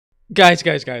Guys,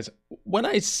 when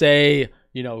I say,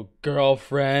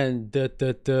 girlfriend,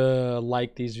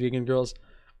 like these vegan girls,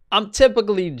 I'm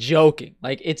typically joking.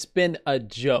 Like, it's been a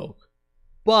joke.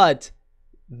 But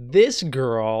this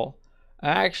girl,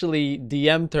 I actually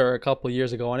DM'd her a couple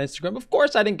years ago on Instagram. Of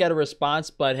course, I didn't get a response,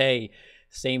 but hey,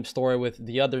 same story with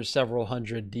the other several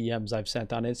hundred DMs I've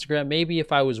sent on Instagram. Maybe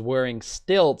if I was wearing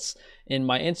stilts in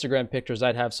my Instagram pictures,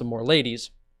 I'd have some more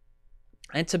ladies.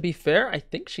 And to be fair, I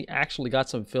think she actually got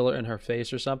some filler in her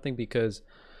face or something because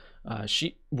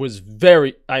she was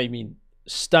very,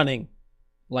 stunning,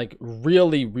 like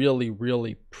really, really,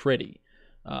 really pretty.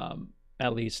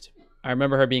 At least I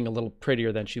remember her being a little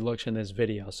prettier than she looks in this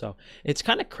video. So it's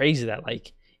kind of crazy that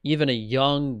like even a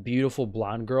young, beautiful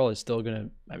blonde girl is still gonna.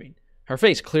 Her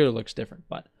face clearly looks different,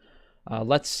 but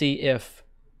let's see if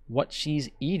what she's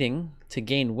eating to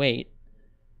gain weight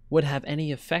would have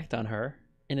any effect on her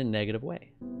in a negative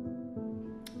way.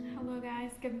 Hello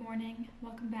guys, good morning.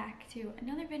 Welcome back to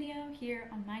another video here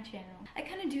on my channel. I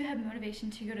kind of do have motivation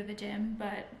to go to the gym,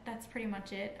 but that's pretty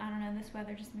much it. I don't know, this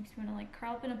weather just makes me want to like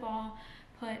curl up in a ball,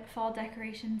 put fall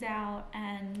decorations out,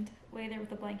 and lay there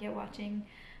with a blanket watching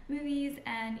movies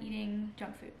and eating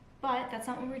junk food. But that's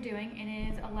not what we're doing. It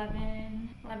is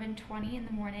 11:20 in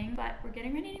the morning, but we're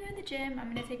getting ready to go to the gym.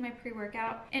 I'm gonna take my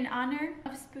pre-workout in honor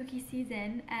of spooky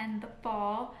season and the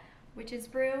fall. Witch's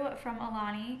Brew from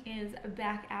Alani is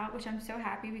back out, which I'm so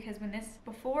happy because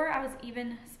before I was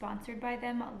even sponsored by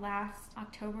them last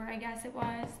October, I guess it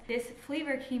was, this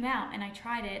flavor came out and I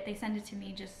tried it. They sent it to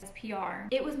me just as PR.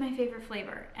 It was my favorite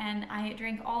flavor and I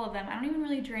drank all of them. I don't even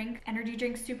really drink energy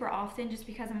drinks super often just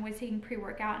because I'm always taking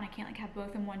pre-workout and I can't like have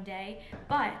both in one day.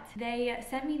 But they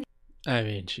sent me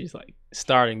She's like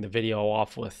starting the video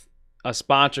off with a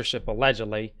sponsorship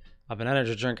allegedly of an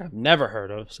energy drink I've never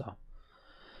heard of, so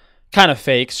kind of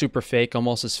fake, super fake,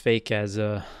 almost as fake as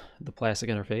the plastic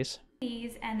in her face.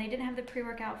 And they didn't have the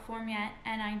pre-workout form yet,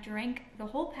 and I drank the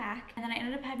whole pack, and then I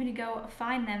ended up having to go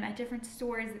find them at different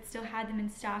stores that still had them in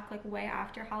stock like way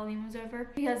after Halloween was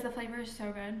over because the flavor is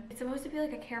so good. It's supposed to be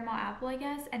like a caramel apple, I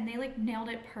guess, and they like nailed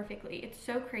it perfectly. It's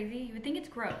so crazy. You would think it's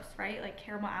gross, right? Like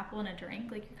caramel apple in a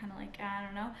drink, like you're kind of like, I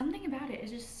don't know. Something about it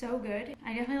is just so good.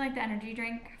 I definitely like the energy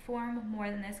drink form more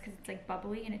than this because it's like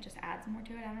bubbly and it just adds more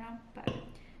to it. I don't know, but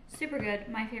super good.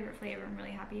 My favorite flavor. I'm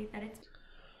really happy that it's...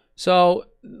 So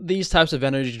these types of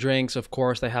energy drinks, of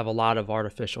course, they have a lot of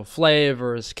artificial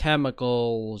flavors,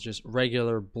 chemicals, just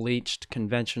regular bleached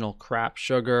conventional crap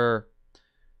sugar.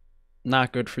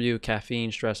 Not good for you.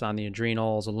 Caffeine, stress on the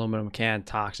adrenals, aluminum can,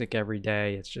 toxic every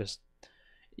day. It's just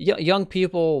young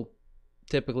people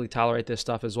typically tolerate this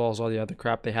stuff as well as all the other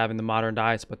crap they have in the modern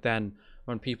diets. But then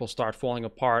when people start falling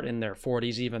apart in their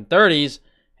 40s, even 30s,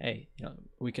 hey,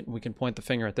 we can point the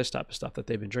finger at this type of stuff that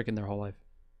they've been drinking their whole life.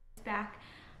 Back.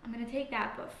 I'm gonna take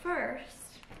that, but first,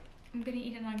 I'm gonna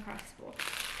eat an Uncrustable.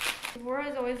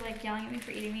 Laura's always like yelling at me for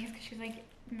eating these because she's like,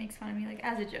 makes fun of me like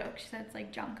as a joke. She said it's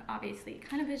like junk, obviously. It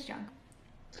kind of is junk.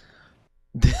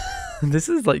 This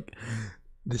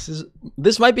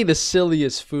might be the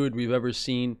silliest food we've ever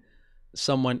seen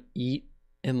someone eat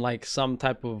in like some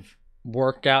type of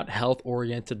workout,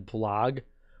 health-oriented blog.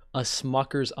 A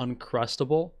Smucker's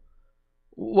Uncrustable.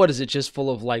 What is it, just full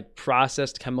of like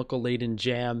processed chemical-laden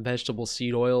jam, vegetable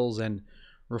seed oils, and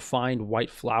refined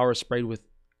white flour sprayed with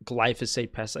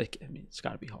glyphosate pesticide? It's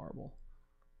got to be horrible.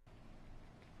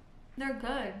 They're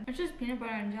good. It's just peanut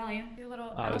butter and jelly.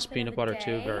 This peanut butter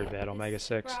too, very bad.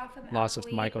 Omega-6, lots of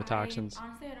mycotoxins.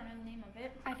 Honestly, I don't know the name of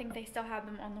it. I think they still have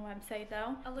them on the website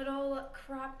though. A little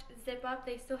cropped zip up.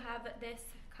 They still have this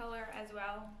color as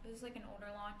well. This is like an older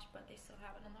launch, but they still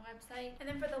have it on the website. And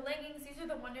then for the leggings, these are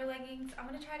the Wonder leggings. I'm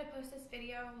gonna try to post this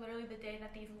video literally the day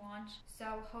that these launch. So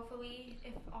hopefully,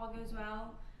 if all goes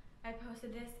well, I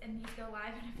posted this and these go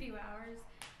live in a few hours.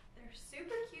 They're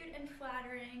super cute and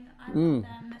flattering. I love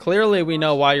them. Clearly, we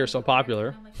know why you're so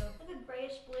popular. Like a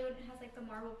grayish blue, and it has like the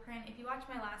marble print. If you watched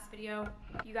my last video,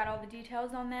 you got all the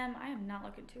details on them. I am not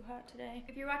looking too hot today.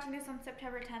 If you're watching this on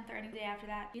September 10th or any day after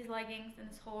that, these leggings and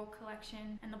this whole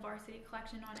collection and the varsity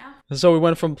collection on out. So we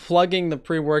went from plugging the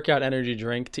pre-workout energy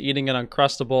drink to eating an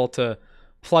Uncrustable to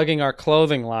plugging our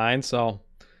clothing line. So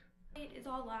it is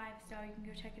all live, so you can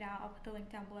go check it out. I'll put the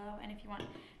link down below. And if you want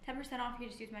 10% off, you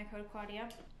just use my code Claudia.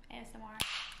 ASMR.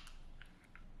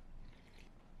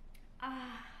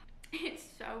 It's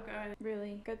so good.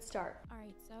 Really good start. All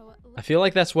right, so I feel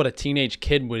like that's what a teenage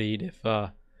kid would eat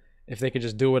if they could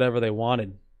just do whatever they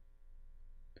wanted.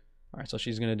 All right, so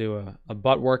she's gonna do a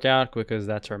butt workout because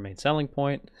that's her main selling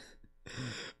point,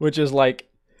 which is like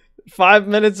 5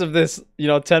 minutes of this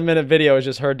 10-minute video is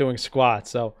just her doing squats.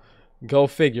 So go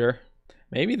figure.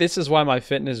 Maybe this is why my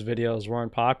fitness videos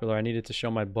weren't popular. I needed to show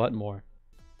my butt more.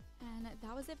 And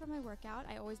that was it for my workout.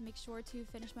 I always make sure to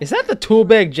finish my Is that the tool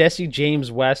bag Jesse James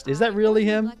West? Is that really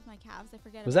him? My calves. I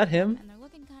forget Was that him? and they're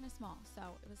looking kind of small, so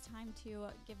it was time to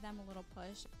give them a little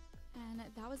push. And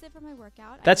that was it for my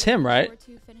workout. That's him, right?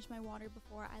 Sure to finish my water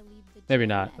before I leave the Maybe gym,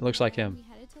 not. It looks like him. We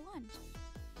headed to lunch.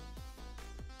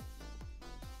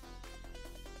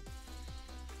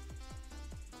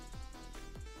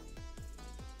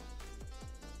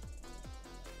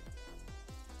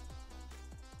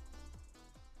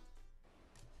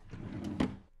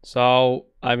 So,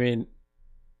 I mean,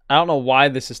 I don't know why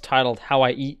this is titled How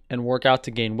I Eat and Work Out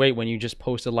to Gain Weight when you just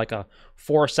posted like a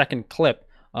 4-second clip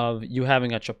of you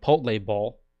having a Chipotle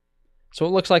bowl. So it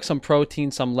looks like some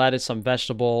protein, some lettuce, some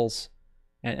vegetables,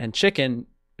 and chicken,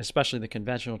 especially the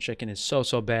conventional chicken, is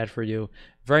so bad for you.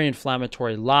 Very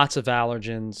inflammatory, lots of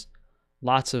allergens,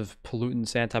 lots of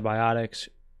pollutants, antibiotics.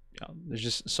 There's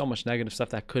just so much negative stuff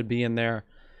that could be in there.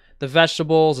 The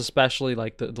vegetables, especially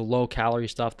like the low-calorie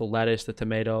stuff, the lettuce, the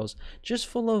tomatoes, just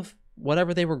full of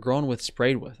whatever they were grown with,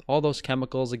 sprayed with. All those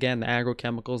chemicals, again, the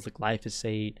agrochemicals, the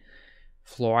glyphosate,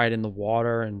 fluoride in the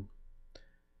water, and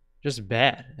just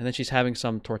bad. And then she's having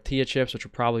some tortilla chips, which are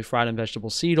probably fried in vegetable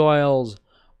seed oils,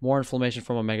 more inflammation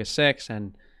from omega-6,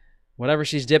 and whatever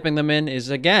she's dipping them in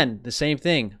is, again, the same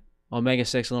thing.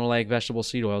 Omega-6 and linoleic vegetable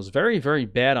seed oils. Very, very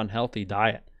bad, unhealthy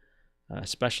diet,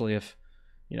 especially if,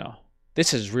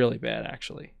 this is really bad,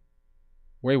 actually.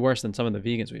 Way worse than some of the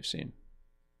vegans we've seen.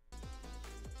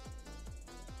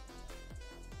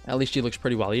 At least she looks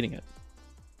pretty while eating it.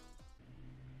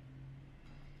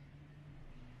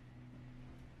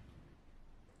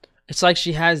 It's like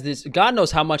she has this, God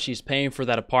knows how much she's paying for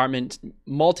that apartment,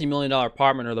 multi-million-dollar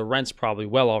apartment, or the rent's probably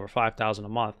well over $5,000 a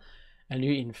month. And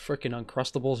you're eating freaking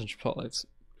Uncrustables and Chipotle.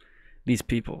 These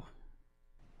people.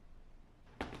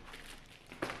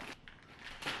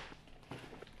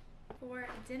 For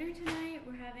dinner tonight,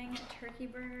 we're having turkey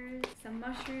burgers, some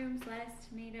mushrooms, lettuce,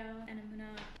 tomato, and I'm gonna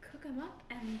cook them up,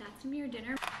 and that's gonna be your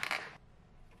dinner.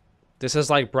 This is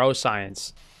like bro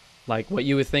science. Like what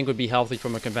you would think would be healthy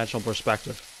from a conventional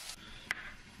perspective.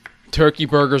 Turkey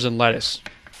burgers and lettuce.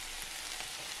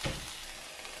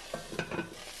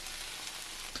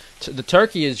 The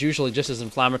turkey is usually just as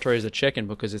inflammatory as the chicken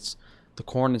because it's the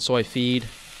corn and soy feed.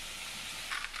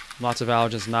 Lots of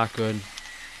allergens, not good.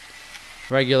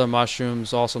 Regular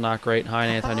mushrooms, also not great. High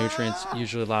in anti-nutrients.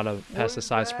 Usually a lot of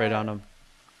pesticides sprayed on them.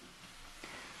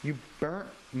 You burnt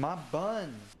my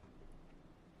buns.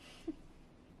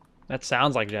 That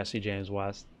sounds like Jesse James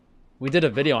West. We did a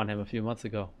video on him a few months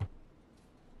ago.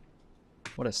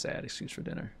 What a sad excuse for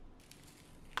dinner.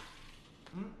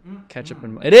 Ketchup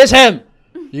and... It is him!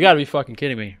 You gotta be fucking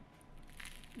kidding me.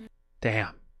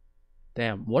 Damn.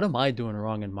 Damn, what am I doing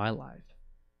wrong in my life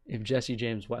if Jesse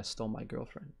James West stole my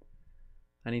girlfriend?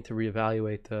 I need to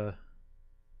reevaluate things.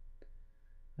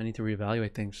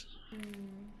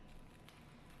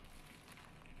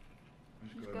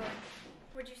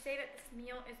 Would you say that this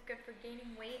meal is good for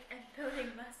gaining weight and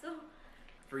building muscle?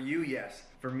 For you, yes.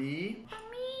 For me?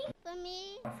 For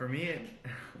me? For me,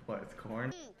 what, it's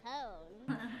corn?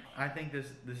 Cone. I think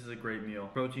this is a great meal.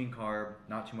 Protein, carb,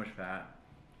 not too much fat.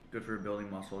 Good for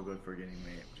building muscle, good for getting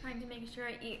weight. Trying to make sure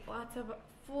I eat lots of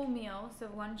full meals. So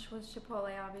lunch was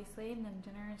Chipotle, obviously, and then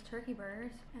dinner is turkey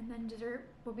burgers, and then dessert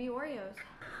will be Oreos.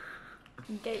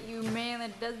 Get you man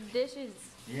that does dishes.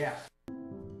 Yeah.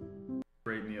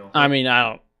 Great meal. I mean,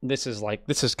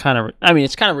 it's kind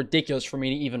of ridiculous for me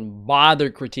to even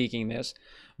bother critiquing this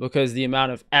because the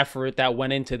amount of effort that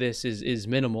went into this is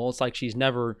minimal. It's like she's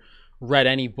never read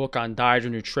any book on diet or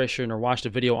nutrition or watched a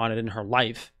video on it in her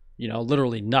life.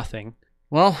 Literally nothing.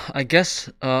 Well, I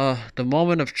guess the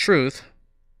moment of truth.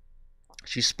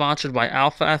 She's sponsored by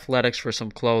Alpha Athletics for some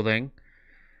clothing.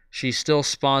 She's still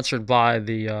sponsored by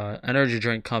the energy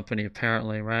drink company,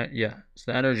 apparently, right? Yeah, it's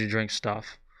the energy drink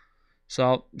stuff.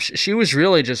 So she was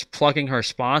really just plugging her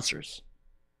sponsors.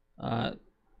 Thank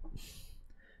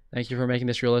you for making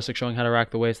this realistic, showing how to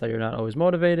rack the weights that you're not always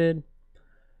motivated.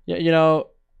 Yeah,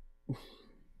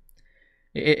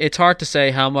 it's hard to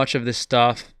say how much of this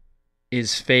stuff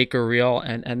is fake or real,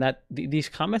 and that these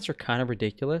comments are kind of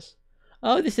ridiculous.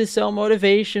 Oh, this is so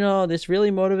motivational. This really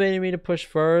motivated me to push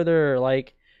further.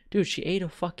 Like, dude, she ate a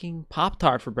fucking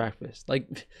Pop-Tart for breakfast.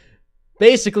 Like,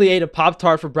 basically ate a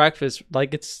Pop-Tart for breakfast.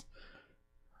 Like, it's...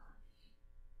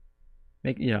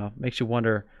 makes you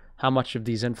wonder how much of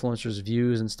these influencers'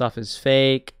 views and stuff is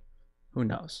fake. Who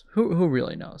knows? Who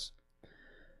really knows?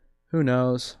 Who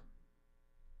knows?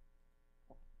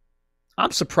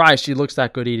 I'm surprised she looks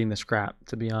that good eating this crap,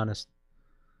 to be honest.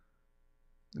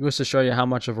 It goes to show you how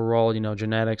much of a role,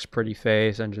 genetics, pretty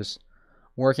face, and just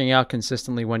working out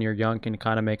consistently when you're young can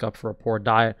kind of make up for a poor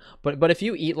diet. But if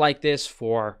you eat like this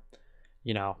for,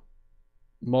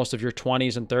 most of your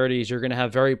 20s and 30s, you're going to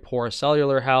have very poor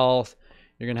cellular health.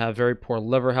 You're going to have very poor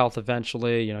liver health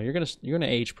eventually. You're going to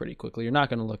age pretty quickly. You're not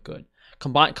going to look good.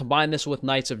 Combine this with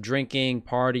nights of drinking,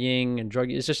 partying, and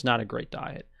drug. It's just not a great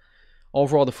diet.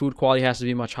 Overall, the food quality has to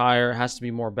be much higher. It has to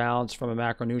be more balanced from a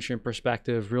macronutrient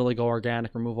perspective. Really go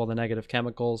organic, remove all the negative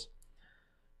chemicals.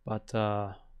 But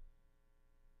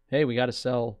hey, we got to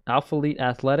sell Alpha Elite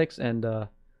Athletics and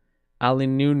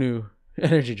Alinunu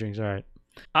energy drinks. All right.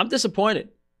 I'm disappointed.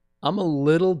 I'm a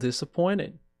little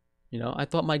disappointed. I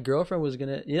thought my girlfriend was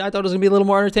going to, I thought it was going to be a little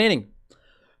more entertaining.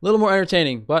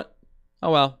 But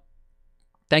oh well.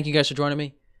 Thank you guys for joining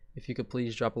me. If you could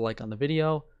please drop a like on the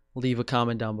video, leave a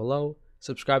comment down below,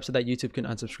 subscribe so that YouTube can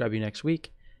unsubscribe you next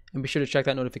week, and be sure to check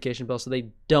that notification bell so they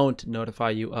don't notify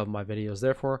you of my videos.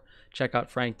 Therefore, check out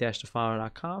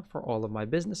frank-tufano.com for all of my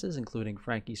businesses, including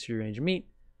Frankie's Free Range Meat.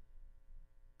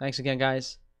 Thanks again,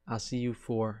 guys. I'll see you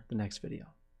for the next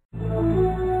video.